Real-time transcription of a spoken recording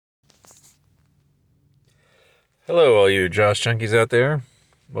Hello, all you Josh junkies out there.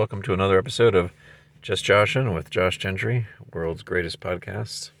 Welcome to another episode of Just Joshin' with Josh Gentry, world's greatest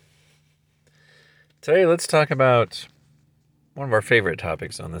podcast. Today, let's talk about one of our favorite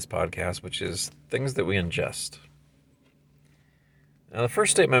topics on this podcast, which is things that we ingest. Now, the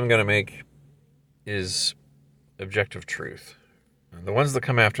first statement I'm going to make is objective truth. And the ones that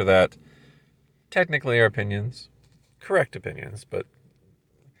come after that technically are opinions, correct opinions, but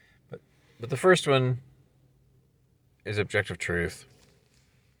the first one is objective truth.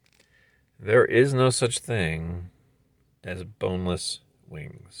 There is no such thing as boneless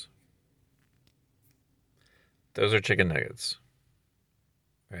wings. Those are chicken nuggets,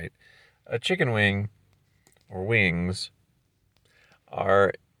 right? A chicken wing or wings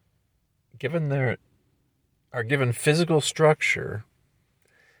are given physical structure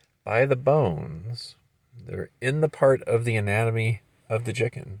by the bones. They're in the part of the anatomy of the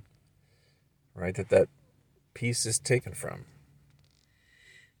chicken, right? That piece is taken from.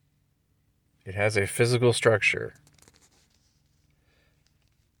 It has a physical structure.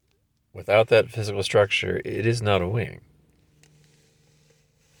 Without that physical structure, it is not a wing.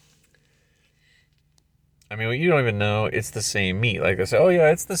 I mean, you don't even know it's the same meat. Like I say, oh yeah,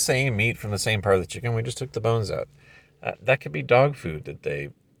 it's the same meat from the same part of the chicken. We just took the bones out. That could be dog food that they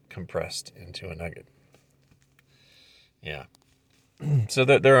compressed into a nugget. Yeah. So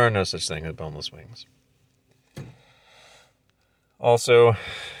there are no such thing as boneless wings. Also,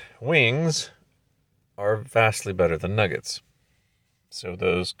 wings are vastly better than nuggets. So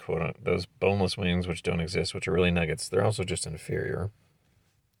those those boneless wings, which don't exist, which are really nuggets, they're also just inferior.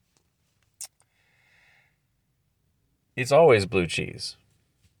 It's always blue cheese,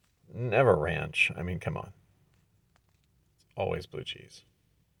 never ranch. I mean, come on, it's always blue cheese.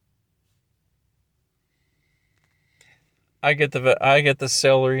 I get the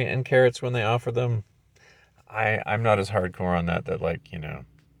celery and carrots when they offer them. I'm not as hardcore on that to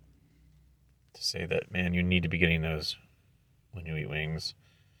say that, man, you need to be getting those when you eat wings.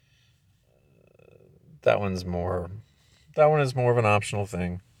 That one is more of an optional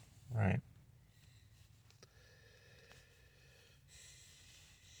thing, right?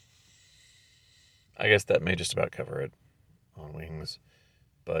 I guess that may just about cover it on wings,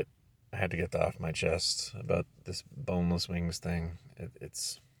 but I had to get that off my chest about this boneless wings thing.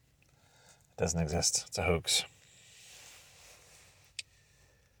 It doesn't exist. It's a hoax.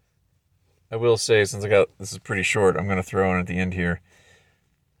 I will say, since this is pretty short, I'm going to throw in at the end here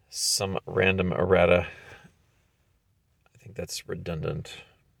some random errata. I think that's redundant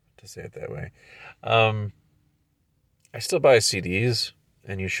to say it that way. I still buy CDs,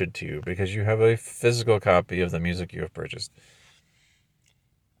 and you should too, because you have a physical copy of the music you have purchased.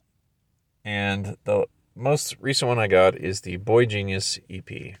 And the most recent one I got is the Boy Genius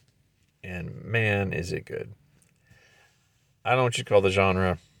EP. And man, is it good. I don't know what you'd call the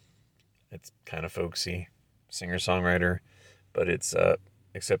genre. It's kind of folksy, singer-songwriter, but it's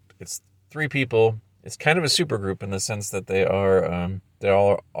except it's three people. It's kind of a supergroup in the sense that they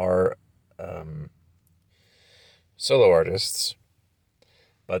all are solo artists,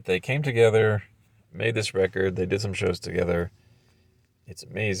 but they came together, made this record. They did some shows together. It's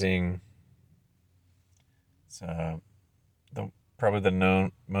amazing. It's probably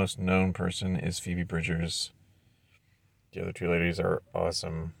the most known person is Phoebe Bridgers. The other two ladies are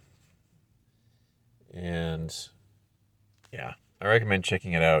awesome. And yeah, I recommend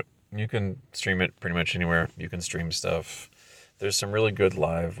checking it out. You can stream it pretty much anywhere. You can stream stuff. There's some really good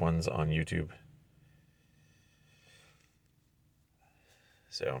live ones on YouTube.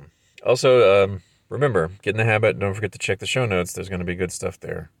 So, also, remember, get in the habit. Don't forget to check the show notes. There's going to be good stuff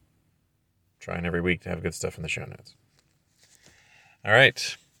there. Trying every week to have good stuff in the show notes. All right.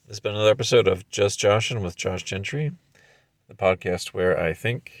 This has been another episode of Just Joshin' with Josh Gentry, the podcast where I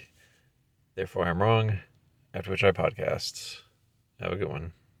think, therefore I'm wrong, after which I podcast. Have a good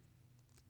one.